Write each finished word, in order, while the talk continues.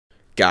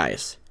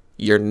Guys,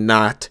 you're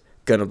not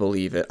gonna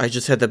believe it. I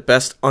just had the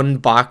best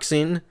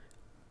unboxing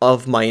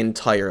of my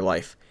entire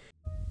life.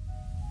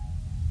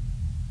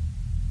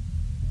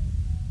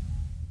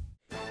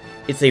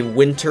 It's a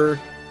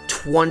winter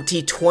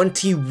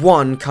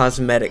 2021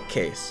 cosmetic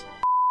case.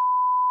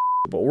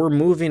 But we're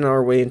moving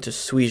our way into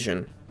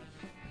Suijin.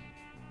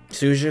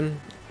 Suijin?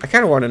 I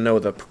kind of want to know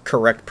the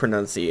correct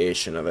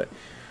pronunciation of it.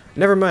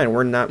 Never mind,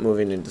 we're not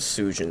moving into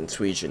Suijin.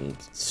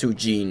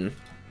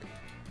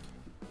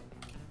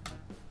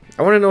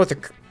 I want to know what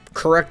the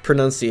correct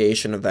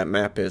pronunciation of that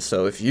map is,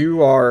 so if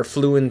you are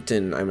fluent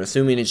in, I'm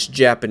assuming it's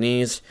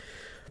Japanese,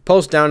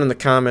 post down in the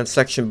comments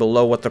section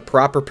below what the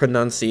proper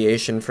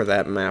pronunciation for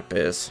that map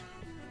is.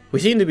 We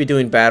seem to be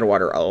doing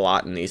Badwater a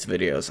lot in these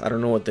videos. I don't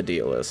know what the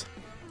deal is.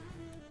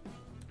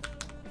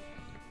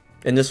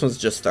 And this one's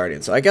just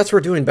starting, so I guess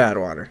we're doing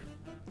Badwater.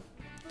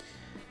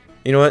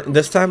 You know what?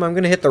 This time I'm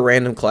going to hit the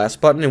random class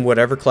button, and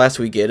whatever class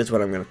we get is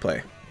what I'm going to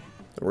play.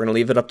 We're going to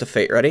leave it up to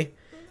fate. Ready?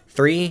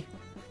 3,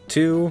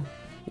 2,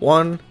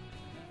 1.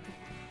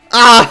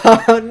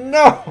 Ah,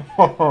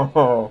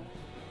 no!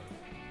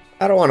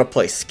 I don't want to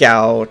play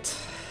Scout.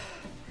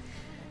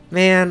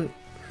 Man.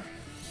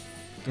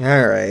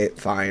 Alright,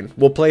 fine.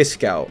 We'll play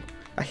Scout.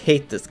 I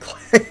hate this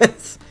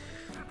class.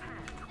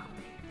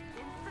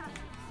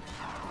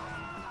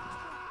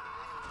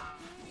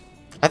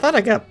 I thought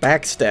I got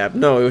backstabbed.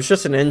 No, it was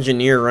just an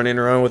engineer running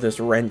around with his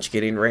wrench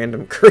getting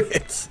random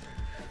crits.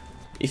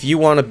 If you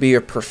want to be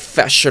a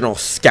professional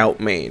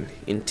scout main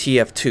in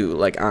TF2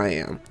 like I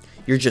am,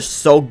 you're just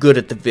so good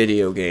at the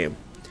video game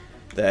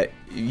that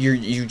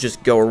you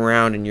just go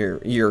around and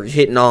you're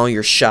hitting all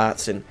your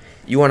shots, and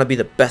you want to be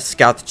the best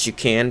scout that you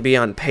can be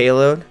on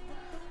Payload.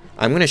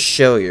 I'm going to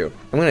show you.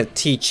 I'm going to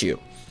teach you.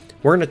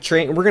 We're going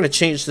to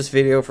change this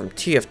video from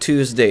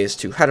TF2sdays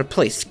to how to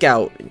play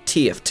scout in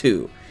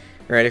TF2.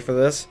 Ready for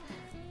this?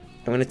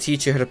 I'm going to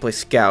teach you how to play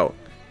Scout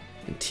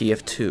in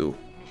TF2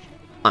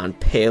 on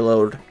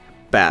Payload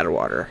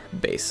Badwater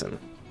Basin.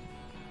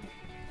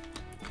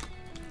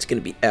 It's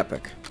going to be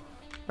epic.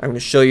 I'm going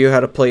to show you how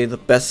to play the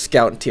best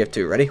Scout in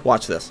TF2. Ready?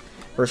 Watch this.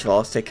 First of all,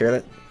 let's take care of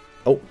it.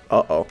 Oh,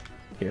 uh-oh.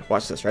 Here,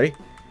 watch this. Ready?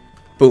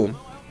 Boom.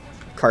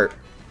 Cart.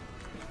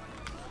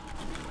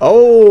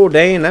 Oh,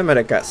 dang, that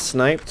medic got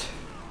sniped.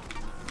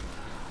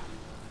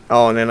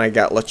 Oh, and then I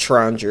got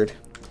Latrangered.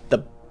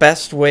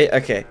 Best way.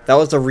 Okay, that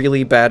was a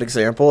really bad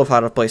example of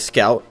how to play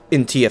Scout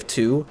in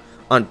TF2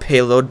 on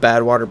Payload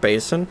Badwater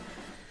Basin.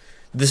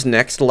 This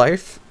next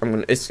life,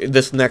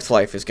 this next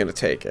life is gonna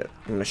take it.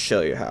 I'm gonna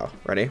show you how.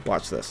 Ready?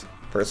 Watch this.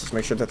 First, let's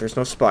make sure that there's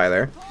no spy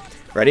there.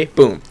 Ready?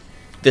 Boom.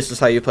 This is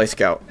how you play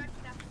Scout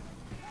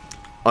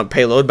on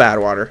Payload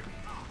Badwater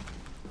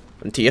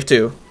on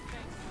TF2.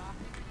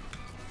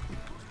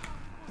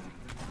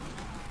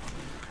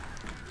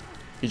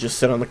 You just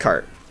sit on the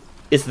cart.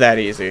 It's that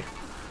easy.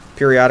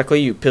 Periodically,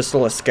 you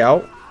pistol a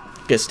scout,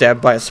 get stabbed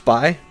by a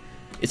spy.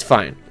 It's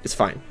fine. It's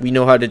fine. We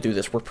know how to do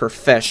this. We're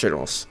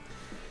professionals.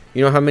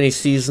 You know how many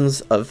seasons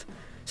of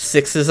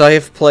 6s I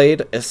have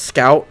played as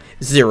scout?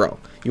 0.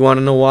 You want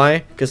to know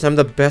why? Because I'm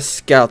the best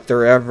scout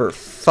there ever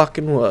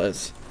fucking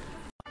was.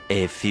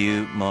 A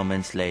few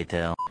moments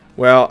later.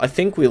 Well, I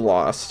think we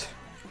lost.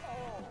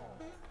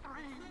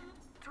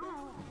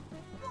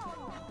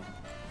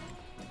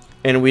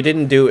 And we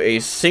didn't do a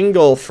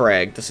single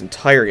frag this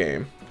entire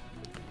game.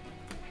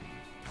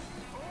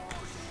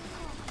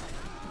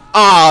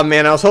 Ah,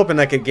 man, I was hoping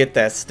I could get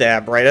that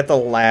stab right at the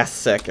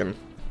last second.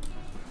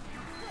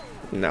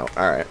 No,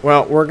 alright.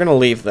 Well, we're gonna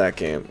leave that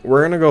game.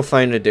 We're gonna go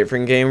find a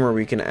different game where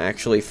we can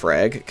actually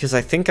frag, because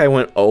I think I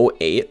went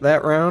 0-8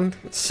 that round,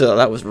 so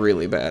that was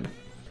really bad.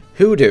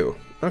 Hoodoo.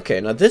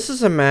 Okay, now this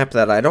is a map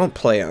that I don't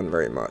play on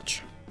very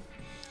much.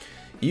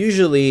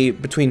 Usually,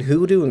 between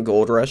Hoodoo and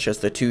Gold Rush as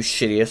the two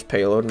shittiest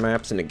payload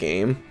maps in a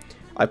game,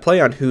 I play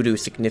on Hoodoo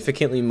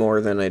significantly more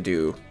than I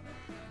do...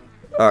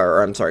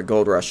 Or, I'm sorry,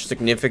 Gold Rush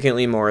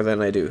significantly more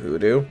than I do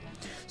Hoodoo.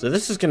 So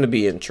this is going to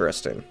be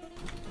interesting.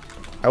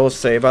 I will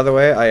say, by the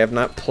way, I have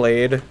not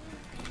played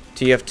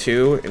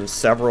TF2 in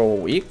several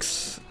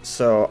weeks,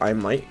 so I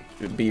might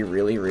be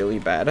really, really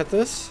bad at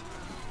this.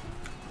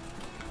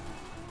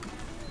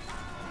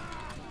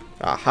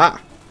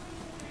 Aha!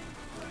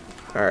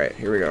 Alright,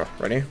 here we go.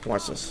 Ready?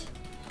 Watch this.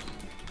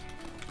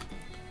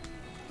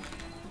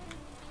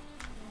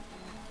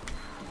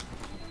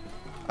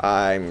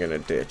 I'm gonna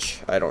ditch.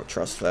 I don't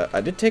trust that.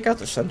 I did take out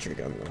the sentry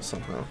gun though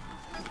somehow.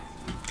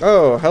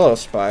 Oh, hello,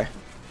 spy.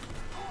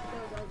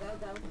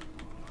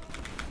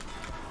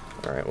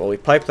 Alright, well, we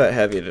piped that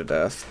heavy to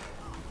death.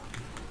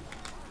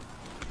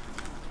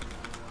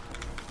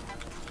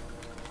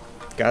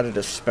 Got a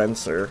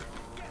dispenser.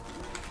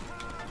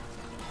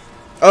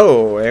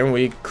 Oh, and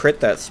we crit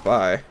that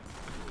spy.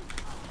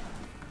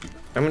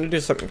 I'm gonna do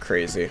something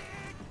crazy.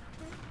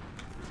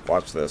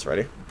 Watch this,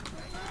 ready?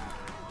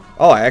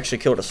 Oh, I actually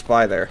killed a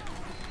spy there.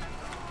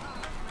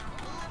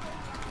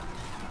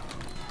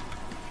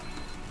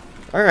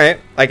 Alright,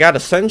 I got a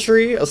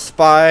sentry, a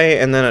spy,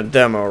 and then a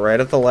demo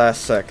right at the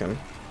last second.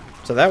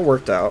 So that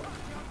worked out.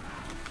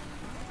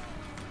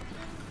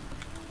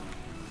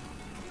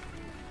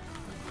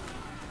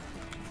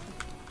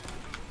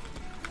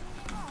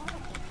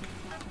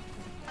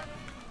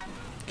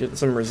 Getting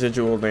some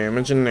residual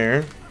damage in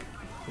there.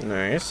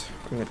 Nice.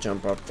 I'm gonna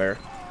jump up there.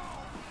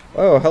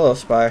 Oh, hello,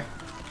 spy.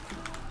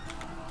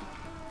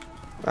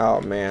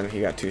 Oh man,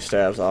 he got 2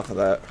 stabs off of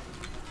that.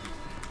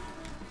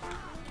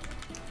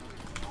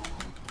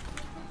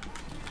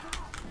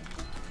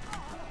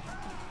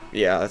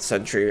 Yeah, that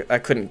sentry. I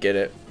couldn't get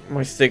it.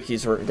 My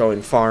stickies weren't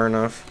going far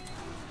enough.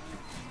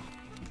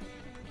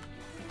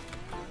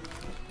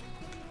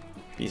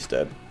 He's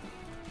dead.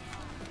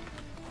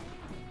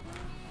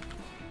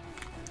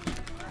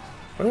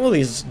 When will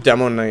these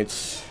demo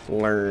knights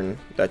learn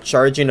that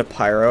charging a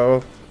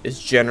pyro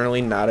is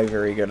generally not a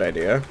very good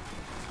idea?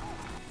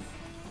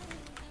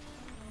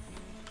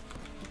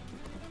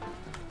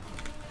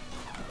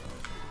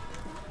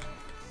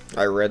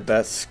 I read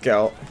that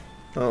scout.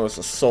 Oh, it was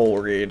a soul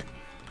read.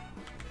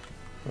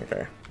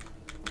 Okay.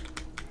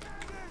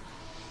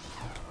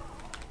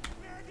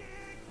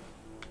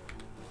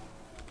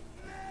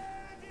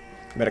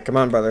 Medic, come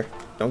on, brother.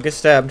 Don't get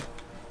stabbed.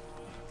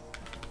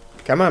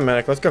 Come on,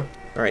 medic, let's go.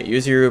 Alright,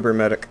 use your Uber,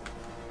 medic.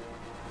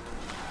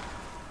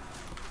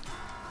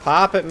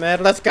 Pop it, med,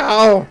 let's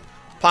go!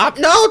 Pop,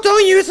 no,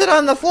 don't use it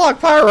on the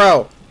flock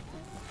pyro!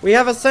 We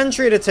have a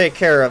sentry to take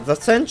care of. The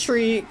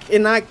sentry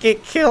cannot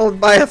get killed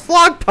by a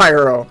flock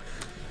pyro.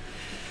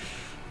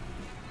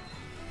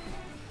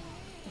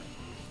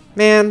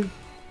 Man.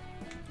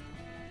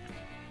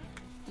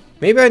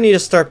 Maybe I need to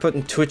start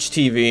putting Twitch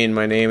TV in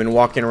my name and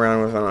walking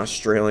around with an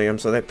Australian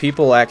so that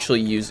people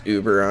actually use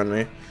Uber on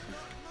me.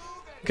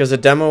 Because a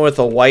demo with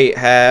a white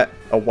hat,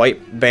 a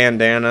white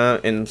bandana,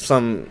 and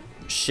some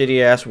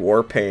shitty ass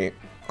war paint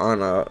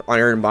on a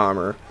Iron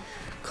Bomber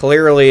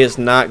clearly is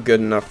not good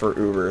enough for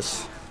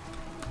Ubers.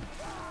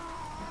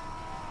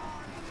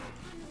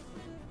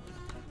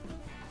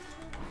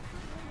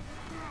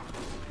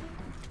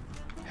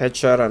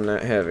 Headshot on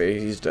that heavy,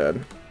 he's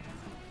dead.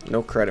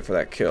 No credit for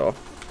that kill.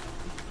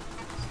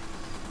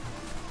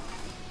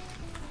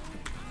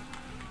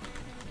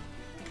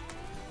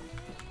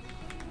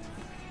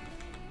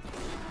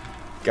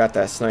 Got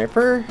that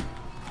sniper.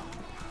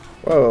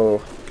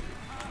 Whoa.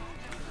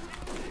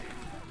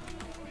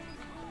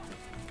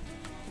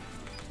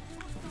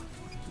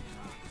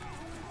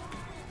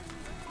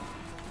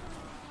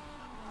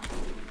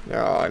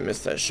 Oh, I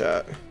missed that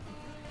shot.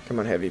 Come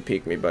on, heavy,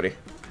 peek me, buddy.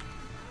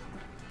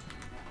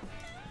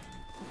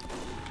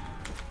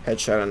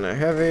 Headshot on the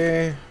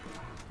heavy.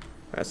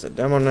 That's a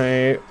demo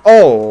knight.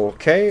 Oh,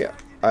 okay.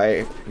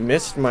 I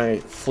missed my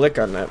flick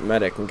on that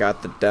medic and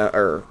got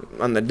the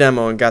on the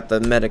demo and got the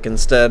medic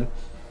instead.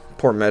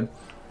 Poor med.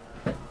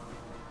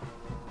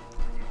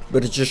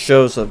 But it just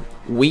shows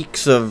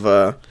weeks of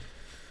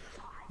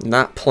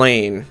not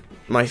playing.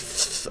 My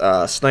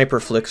sniper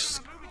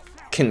flicks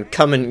can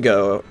come and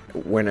go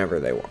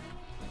whenever they want.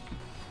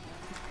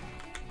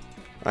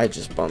 I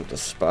just bumped a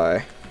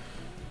spy.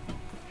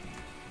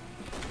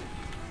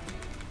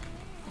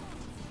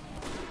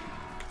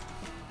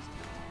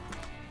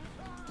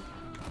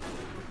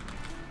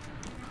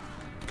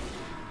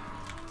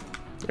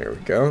 There we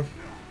go.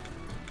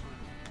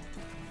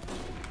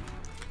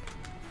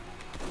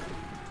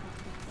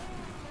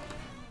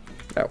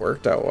 That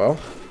worked out well.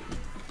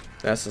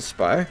 That's a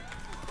spy.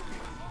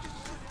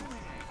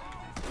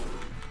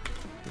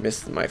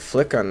 Missed my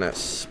flick on that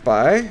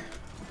spy.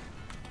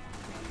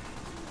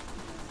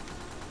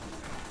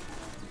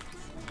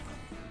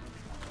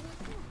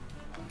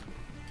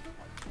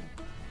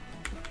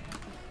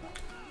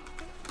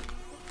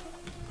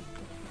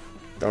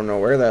 Don't know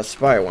where that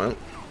spy went.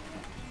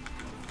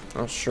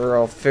 I'm sure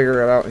I'll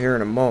figure it out here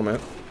in a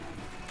moment.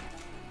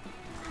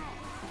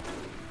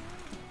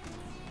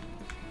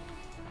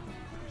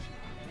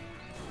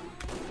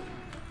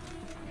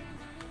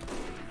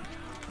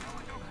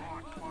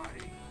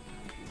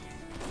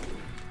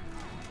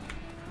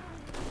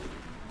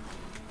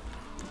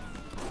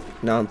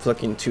 Now I'm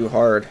flicking too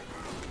hard.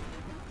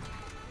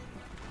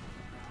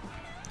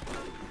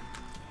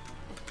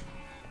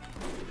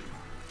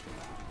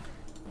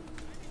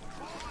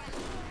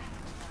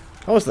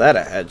 How was that a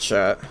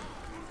headshot?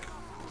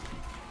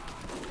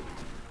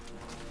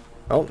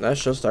 Oh,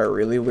 that's just our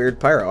really weird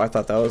pyro. I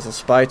thought that was a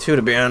spy too,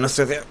 to be honest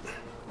with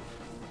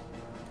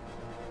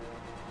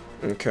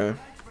you. Okay.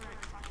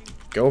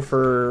 Go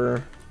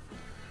for...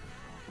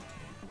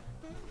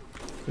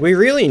 We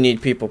really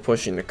need people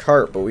pushing the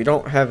cart, but we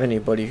don't have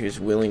anybody who's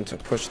willing to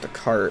push the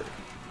cart.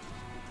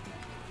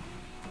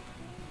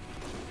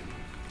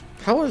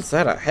 How is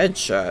that a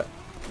headshot?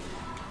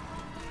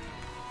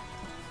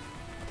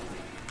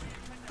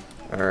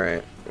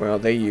 Alright, well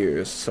they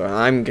use, so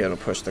I'm gonna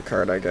push the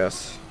cart, I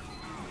guess.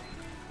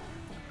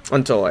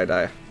 Until I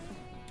die.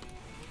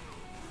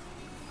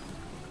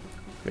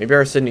 Maybe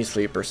our Sydney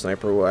Sleeper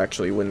Sniper will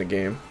actually win the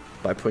game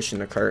by pushing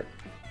the cart.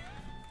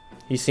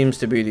 He seems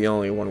to be the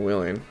only one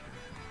willing.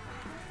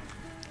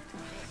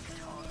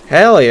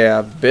 Hell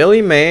yeah,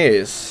 Billy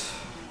Mays.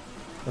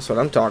 That's what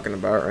I'm talking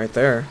about right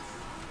there.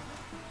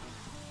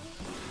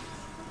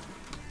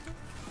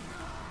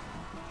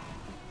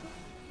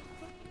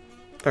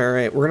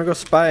 Alright, we're gonna go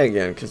spy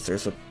again because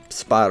there's a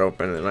spot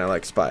open and I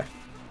like spy.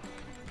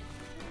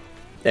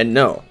 And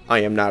no, I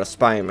am not a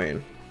spy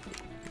main.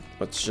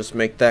 Let's just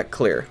make that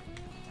clear.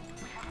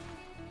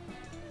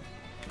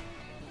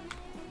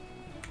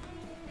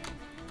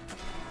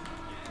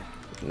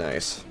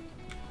 Nice.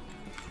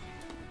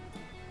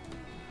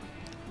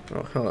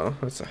 Oh, hello.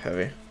 That's a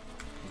heavy.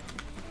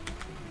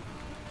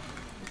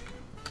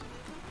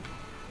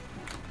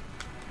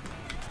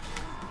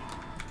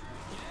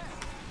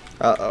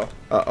 Uh-oh.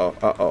 Uh-oh.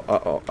 Uh-oh.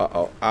 Uh-oh.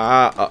 Uh-oh.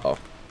 Ah, uh-oh.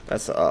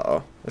 That's a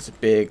uh-oh. That's a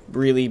big,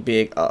 really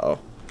big uh-oh.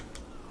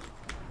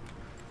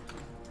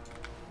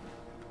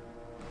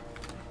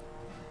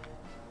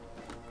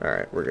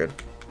 Alright, we're good.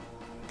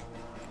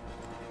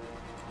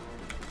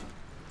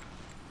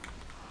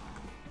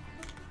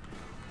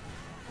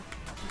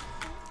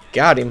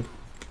 Got him.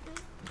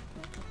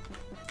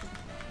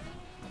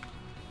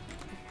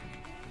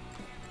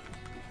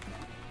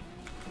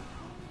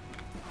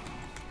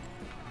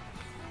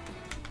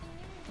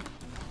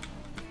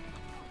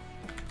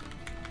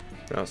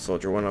 Oh,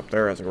 soldier went up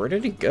there. I was like, where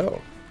did he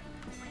go?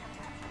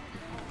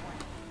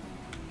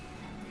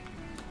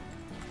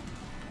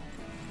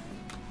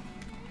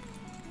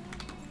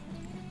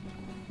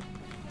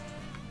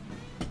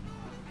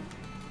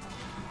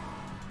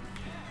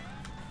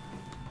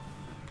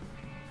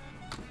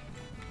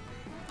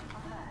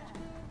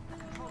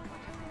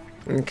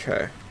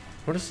 Okay.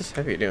 What is this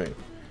heavy doing?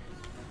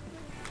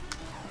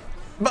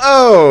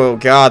 Oh,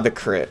 God, the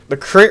crit. The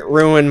crit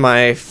ruined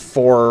my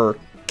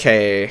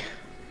 4K.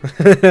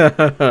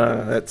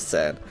 That's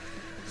sad.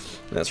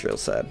 That's real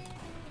sad.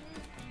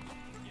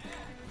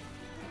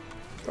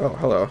 Oh,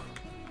 hello.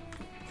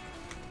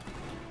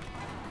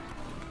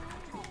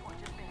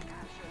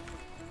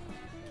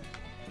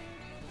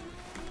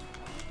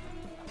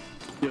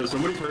 Yo,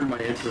 somebody turned my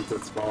entrance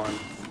at spawn.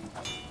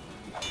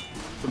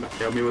 Somebody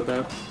help me with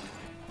that?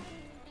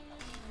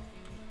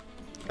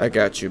 I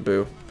got you,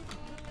 boo.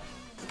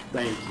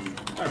 Thank you.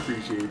 I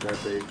appreciate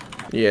that, babe.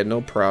 Yeah,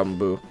 no problem,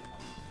 boo.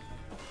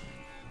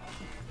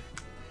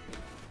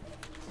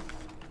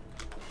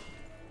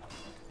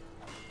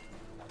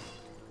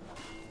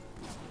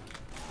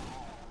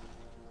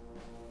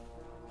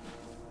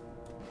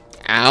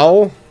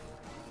 Ow.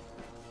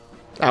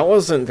 That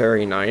wasn't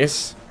very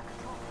nice.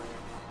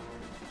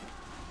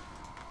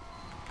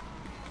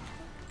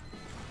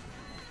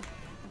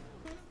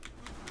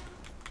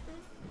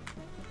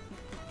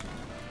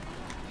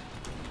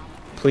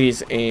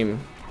 Please aim.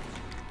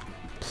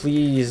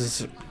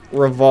 Please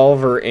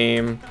revolver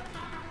aim.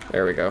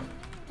 There we go.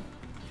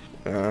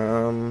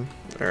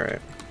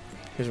 Alright.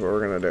 Here's what we're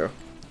gonna do.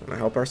 I'm gonna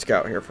help our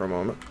scout here for a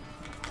moment.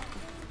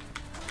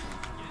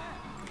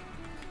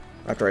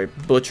 After I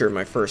butcher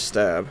my first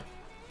stab.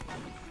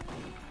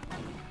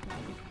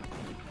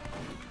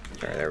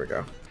 Alright, there we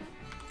go.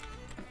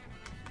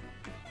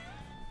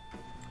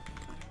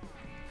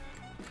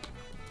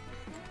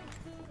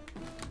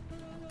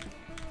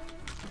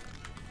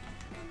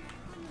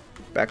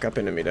 Back up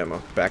into me,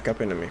 demo. Back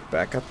up into me.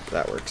 Back up.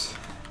 That works.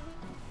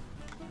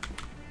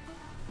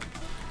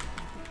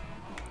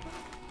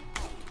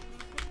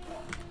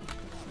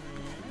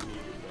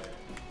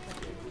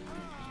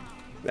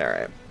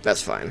 Alright,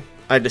 that's fine.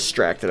 I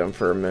distracted him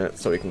for a minute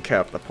so we can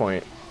cap the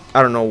point.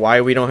 I don't know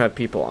why we don't have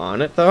people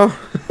on it though.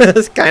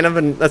 that's kind of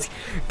the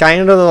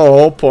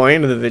whole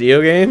point of the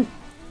video game.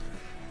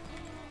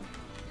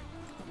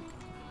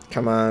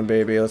 Come on,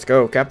 baby, let's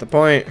go. Cap the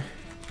point.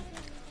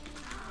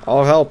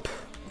 All help.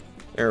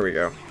 There we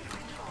go.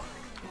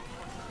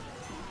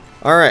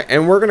 Alright,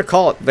 and we're gonna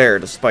call it there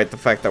despite the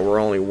fact that we're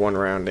only one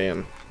round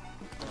in.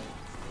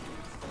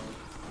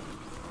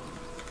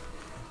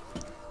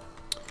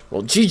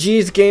 Well,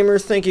 GG's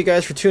gamers, thank you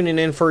guys for tuning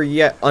in for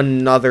yet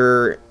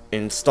another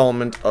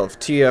installment of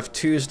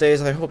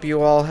TF2sdays. I hope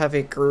you all have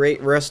a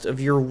great rest of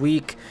your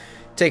week.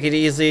 Take it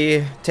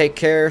easy, take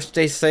care,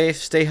 stay safe,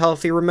 stay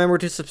healthy. Remember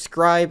to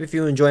subscribe if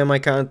you enjoy my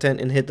content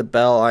and hit the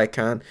bell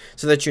icon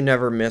so that you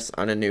never miss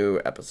on a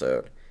new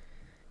episode.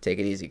 Take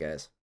it easy,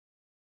 guys.